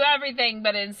to do everything,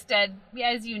 but instead,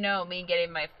 as you know, me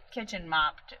getting my kitchen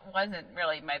mopped wasn't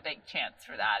really my big chance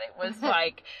for that. It was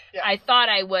like, I thought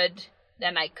I would,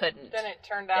 then I couldn't. Then it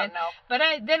turned out no. But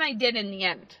then I did in the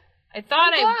end. I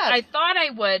thought I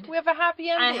would. We have a happy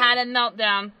ending. I had a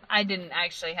meltdown. I didn't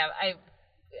actually have,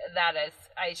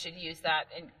 I should use that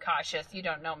in cautious. You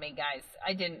don't know me, guys.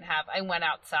 I went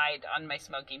outside on my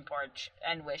smoking porch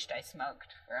and wished I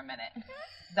smoked for a minute.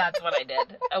 That's what I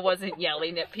did. I wasn't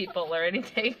yelling at people or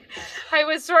anything. I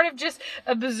was sort of just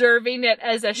observing it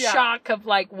as a shock of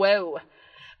like, whoa.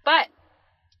 But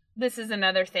this is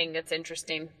another thing that's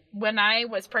interesting. When I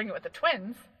was pregnant with the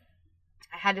twins,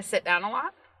 I had to sit down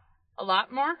a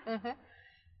lot more.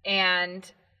 And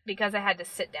because I had to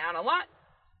sit down a lot,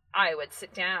 I would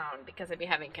sit down because I'd be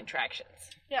having contractions.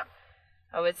 Yeah.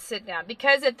 I would sit down.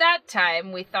 Because at that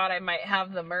time, we thought I might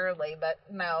have them early, but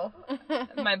no.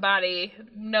 My body,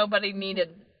 nobody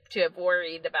needed to have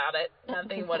worried about it.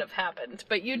 Nothing would have happened.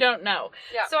 But you don't know.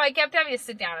 Yeah. So I kept having to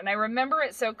sit down, and I remember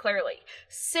it so clearly.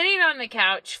 Sitting on the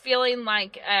couch, feeling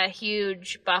like a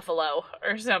huge buffalo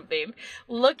or something,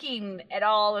 looking at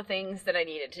all the things that I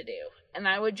needed to do. And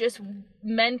I would just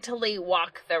mentally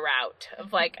walk the route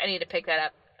of like, I need to pick that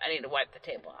up. I need to wipe the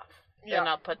table off. Yeah. Then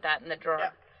I'll put that in the drawer. Yeah.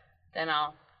 Then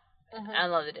I'll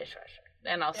unload the dishwasher.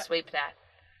 Then I'll sweep that.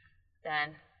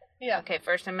 Then, okay,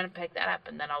 first I'm going to pick that up,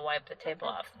 and then I'll wipe the table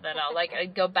off. Then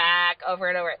I'd go back over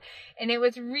and over. And it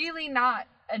was really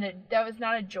that was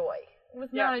not a joy. It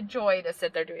was not a joy to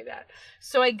sit there doing that.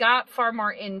 So I got far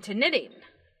more into knitting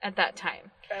at that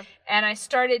time. Okay. And I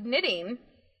started knitting,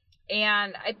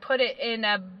 and I put it in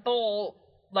a bowl,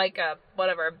 like a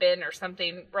bin or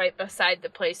something right beside the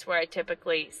place where I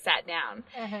typically sat down.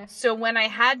 Mm-hmm. So when I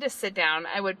had to sit down,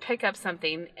 I would pick up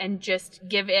something and just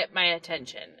give it my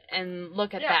attention and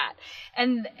look at that.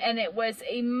 And it was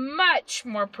a much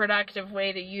more productive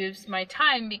way to use my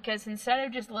time, because instead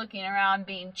of just looking around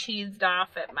being cheesed off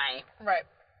at my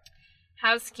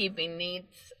housekeeping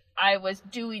needs, I was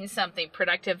doing something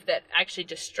productive that actually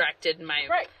distracted my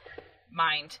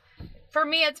mind. For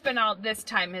me, has been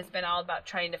all about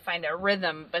trying to find a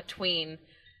rhythm between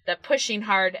the pushing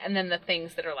hard and then the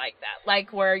things that are like that.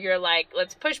 Like where you're like,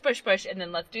 let's push, and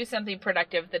then let's do something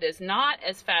productive that is not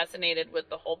as fascinated with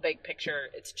the whole big picture.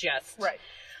 It's just,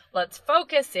 let's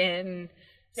focus in,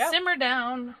 simmer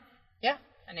down. Yeah.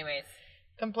 Anyways.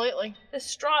 Completely. This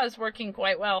straw is working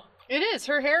quite well. It is.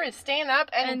 Her hair is staying up,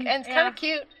 and it's kind of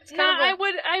cute. It's kind of I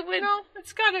would.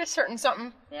 It's got a certain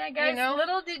something. Yeah, guys.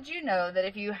 Little did you know that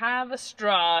if you have a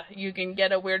straw, you can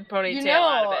get a weird ponytail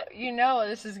out of it.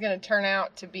 This is going to turn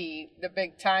out to be the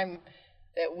big time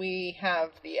that we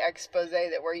have the expose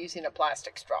that we're using a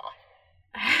plastic straw.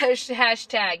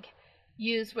 Hashtag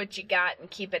use what you got and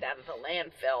keep it out of the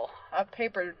landfill. A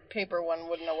paper one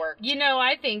wouldn't have worked.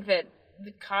 I think that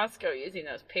the Costco using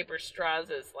those paper straws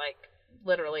is like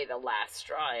literally the last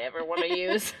straw I ever want to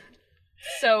use.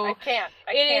 So I can't.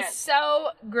 It is so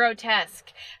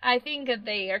grotesque. I think that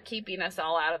they are keeping us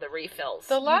all out of the refills.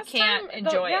 The last you can't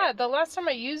enjoy it. Yeah, the last time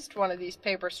I used one of these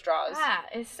paper straws,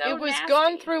 it's so it was nasty.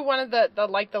 gone through one of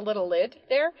the little lid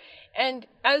there, and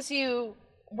as you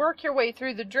work your way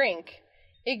through the drink,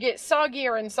 it gets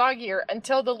soggier and soggier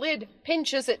until the lid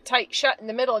pinches it tight shut in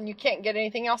the middle, and you can't get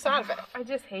anything else out of it. I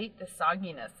just hate the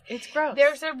sogginess. It's gross.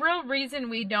 There's a real reason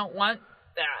we don't want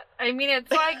that. I mean, it's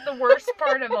like the worst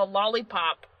part of a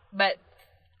lollipop, but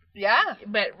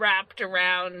wrapped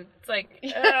around. It's like,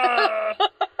 I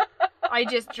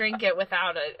just drink it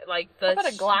without it. How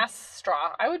about a glass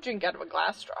straw? I would drink out of a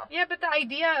glass straw. Yeah, but the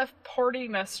idea of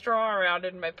porting a straw around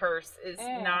in my purse is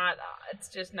it's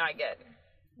just not good.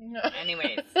 No.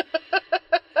 Anyways.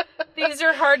 These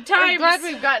are hard times. I'm glad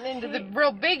we've gotten into the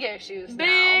real big issues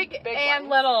Big and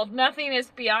ones. Little. Nothing is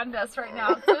beyond us right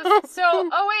now.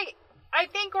 I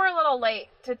think we're a little late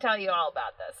to tell you all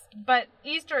about this, but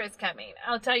Easter is coming.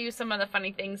 I'll tell you some of the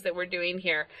funny things that we're doing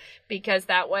here, because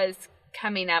that was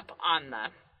coming up on the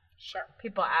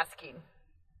people asking.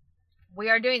 We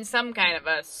are doing some kind of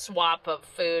a swap of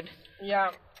food.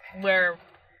 Yeah. Where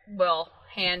we'll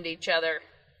hand each other,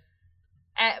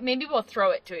 maybe we'll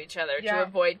throw it to each other to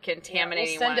avoid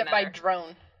contaminating we'll send one it by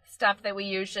drone. Stuff that we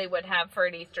usually would have for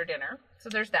an Easter dinner. So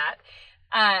there's that.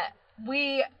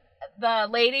 The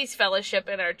Ladies Fellowship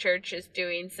in our church is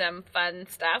doing some fun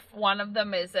stuff. One of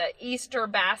them is a Easter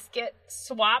basket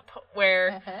swap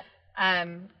where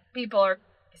people are,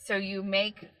 so you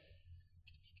make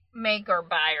or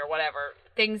buy or whatever,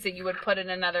 things that you would put in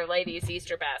another lady's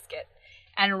Easter basket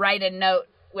and write a note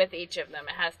with each of them.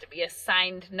 It has to be a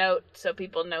signed note so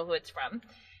people know who it's from.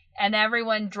 And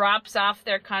everyone drops off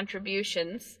their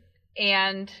contributions,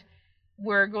 and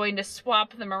we're going to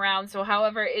swap them around. So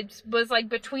however, it was like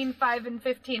between 5 and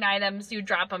 15 items, you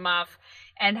drop them off.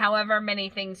 And however many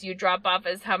things you drop off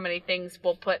is how many things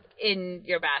we'll put in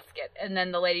your basket. And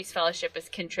then the Ladies Fellowship is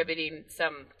contributing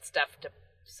some stuff to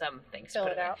some things. Fill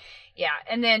it out. Yeah.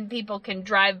 And then people can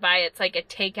drive by. It's like a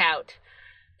takeout.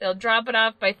 They'll drop it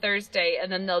off by Thursday,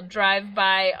 and then they'll drive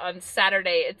by on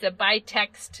Saturday. It's a by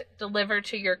text, deliver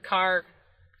to your car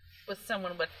with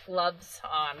someone with gloves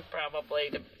on, probably,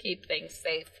 to keep things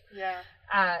safe.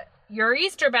 Yeah. Your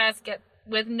Easter basket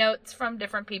with notes from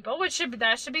different people,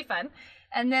 that should be fun.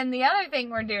 And then the other thing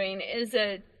we're doing is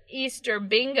a Easter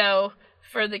bingo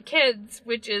for the kids,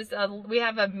 which is we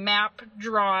have a map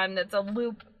drawn that's a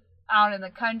loop out in the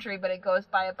country, but it goes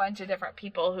by a bunch of different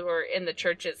people who are in the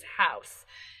church's house.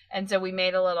 And so we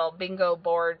made a little bingo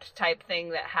board type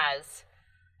thing that has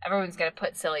everyone's going to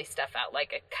put silly stuff out,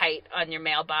 like a kite on your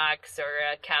mailbox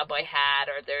or a cowboy hat,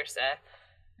 or there's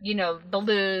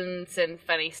balloons and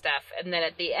funny stuff. And then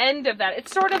at the end of that,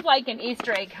 it's sort of like an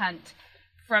Easter egg hunt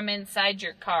from inside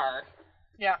your car.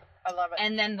 Yeah, I love it.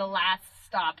 And then the last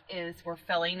stop is we're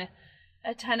filling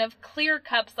a ton of clear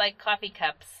cups, like coffee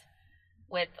cups,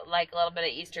 with like a little bit of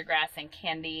Easter grass and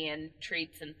candy and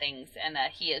treats and things, and a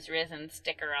He Is Risen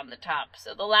sticker on the top.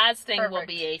 So the last thing will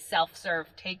be a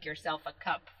self-serve, take yourself a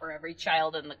cup for every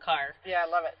child in the car. Yeah, I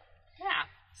love it. Yeah.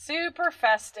 Super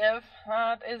festive.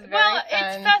 That is very fun.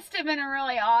 It's festive in a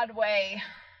really odd way.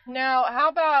 Now, how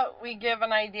about we give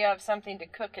an idea of something to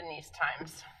cook in these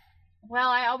times? Well,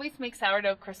 I always make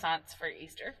sourdough croissants for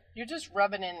Easter. You're just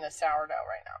rubbing in the sourdough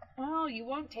right now. Well, you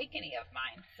won't take any of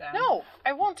mine. So. No,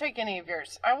 I won't take any of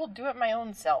yours. I will do it my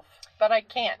own self. But I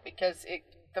can't because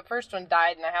the first one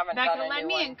died and I haven't done a new one. Let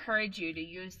me encourage you to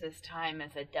use this time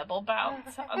as a double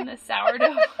bounce on the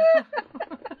sourdough.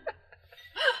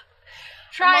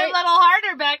 Try a little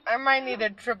harder, Beck. I might need a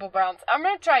triple bounce. I'm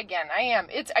going to try again. I am.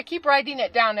 I keep writing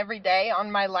it down every day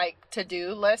on my,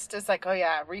 to-do list. It's like, oh,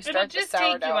 yeah, restart the sourdough.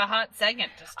 It'll just take you a hot second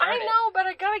to start it. I know, but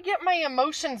I got to get my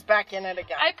emotions back in it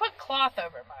again. I put cloth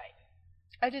over mine.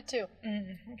 I did, too.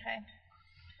 Okay.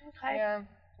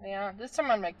 Yeah. This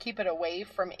time I'm going to keep it away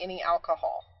from any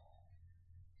alcohol.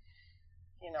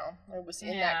 It was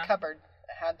in that cupboard.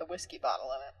 It had the whiskey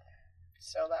bottle in it.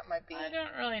 So that might be... I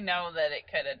don't really know that it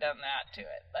could have done that to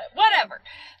it, but whatever.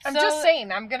 I'm just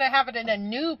saying, I'm going to have it in a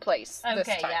new place this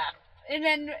time. Okay, yeah. And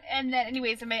then,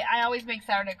 anyways, I always make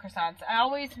sourdough croissants. I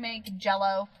always make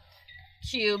Jell-O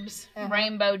cubes,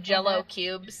 rainbow Jell-O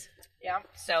cubes. Yeah.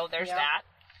 So there's that.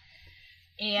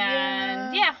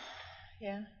 And,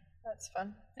 Yeah, that's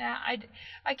fun. Yeah,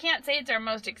 I can't say it's our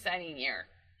most exciting year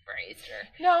for Easter.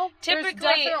 No,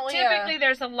 typically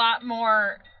there's a lot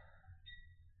more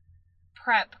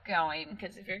prep going,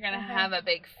 because if you're going to have a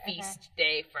big feast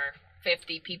day for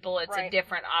 50 people, it's a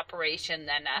different operation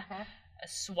than a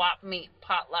swap meet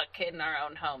potluck in our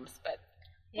own homes. But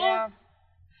the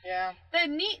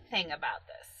neat thing about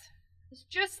this is,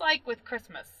 just like with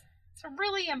Christmas, it's a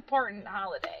really important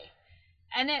holiday,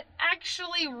 and it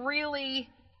actually really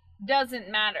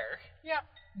doesn't matter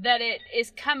that it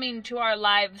is coming to our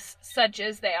lives such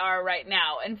as they are right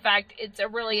now. In fact, it's a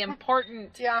really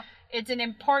important it's an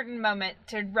important moment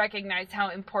to recognize how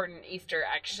important Easter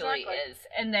actually is,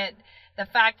 and that the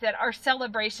fact that our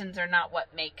celebrations are not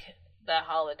what make the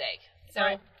holiday.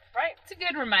 So, it's a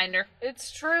good reminder. It's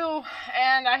true,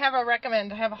 and I have a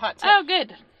hot tip. Oh,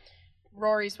 good.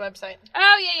 Rory's website.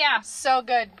 Oh, yeah. So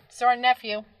good. So our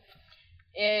nephew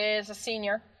is a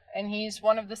senior, and he's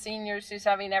one of the seniors who's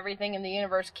having everything in the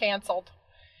universe canceled.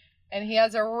 And he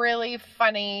has a really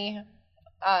funny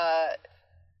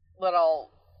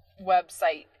little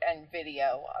website and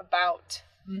video about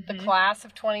the class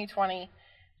of 2020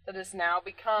 that has now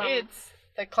become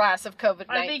the class of COVID-19.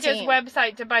 I think his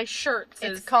website to buy shirts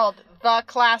is... It's called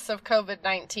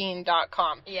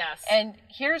theclassofcovid19.com. Yes. And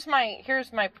here's my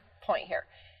point here.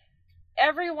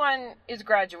 Everyone is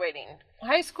graduating.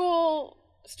 High school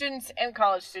students and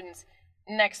college students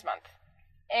next month.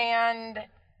 And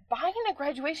buying a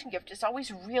graduation gift is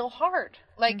always real hard.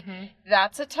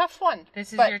 That's a tough one.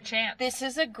 This is your chance. This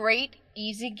is a great,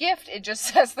 easy gift. It just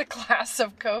says the class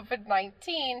of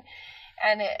COVID-19,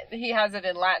 and he has it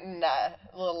in Latin, a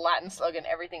little Latin slogan,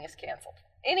 everything is canceled.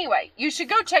 Anyway, you should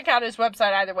go check out his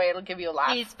website either way. It'll give you a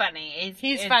laugh. He's funny.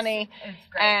 He's funny. It's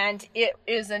great. And it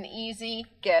is an easy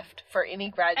gift for any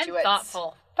graduates. And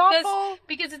thoughtful.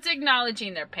 Because it's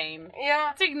acknowledging their pain.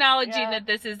 Yeah. It's acknowledging that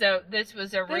this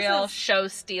was a real show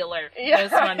stealer. Yeah.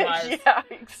 This one was. Yeah,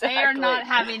 exactly. They are not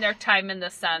having their time in the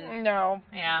sun. No.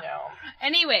 Yeah. No.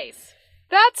 Anyways.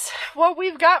 That's what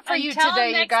we've got for you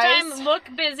today, you guys. Until next time, look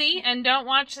busy and don't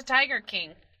watch The Tiger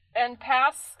King. And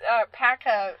pack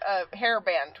a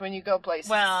hairband when you go places.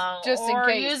 Well, just in case.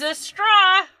 Or use a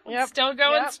straw. Yep. Still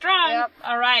going strong. Yep.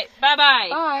 All right. Bye-bye.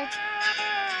 Bye.